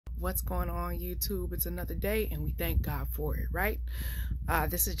What's going on, YouTube? It's another day and we thank God for it, right?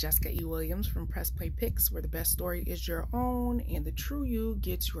 This is Jessica E. Williams from Press Play Pix, where the best story is your own and the true you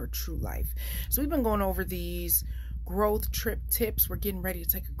gets your true life. So we've been going over these growth trip tips. We're getting ready to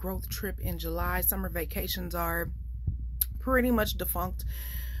take a growth trip in July. Summer vacations are pretty much defunct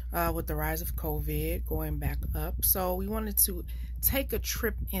with the rise of COVID going back up. So we wanted to take a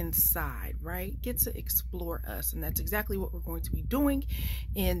trip inside, right? Get to explore us. And that's exactly what we're going to be doing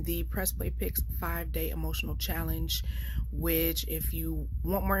in the Press Play Pix 5-day emotional challenge, which if you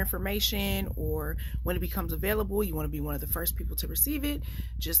want more information or when it becomes available, you want to be one of the first people to receive it,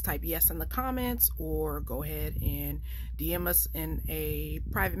 just type yes in the comments or go ahead and DM us in a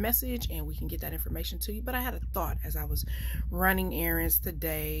private message and we can get that information to you. But I had a thought as I was running errands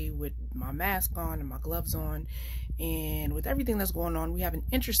today with my mask on and my gloves on, and with everything that's going on, we have an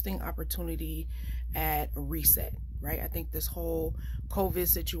interesting opportunity at a reset, right? I think this whole COVID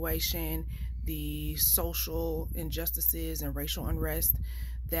situation, the social injustices and racial unrest,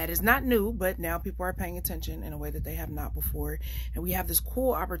 that is not new, but now people are paying attention in a way that they have not before. And we have this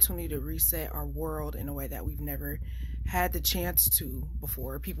cool opportunity to reset our world in a way that we've never had the chance to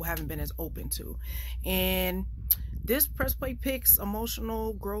before. People haven't been as open to. And this Press Play Pix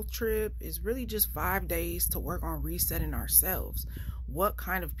emotional growth trip is really just 5 days to work on resetting ourselves. What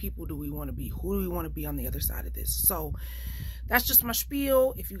kind of people do we want to be? Who do we want to be on the other side of this? So that's just my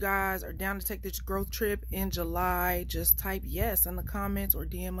spiel. If you guys are down to take this growth trip in July, just type yes in the comments or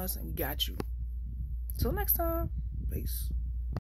DM us and we got you. Till next time, peace.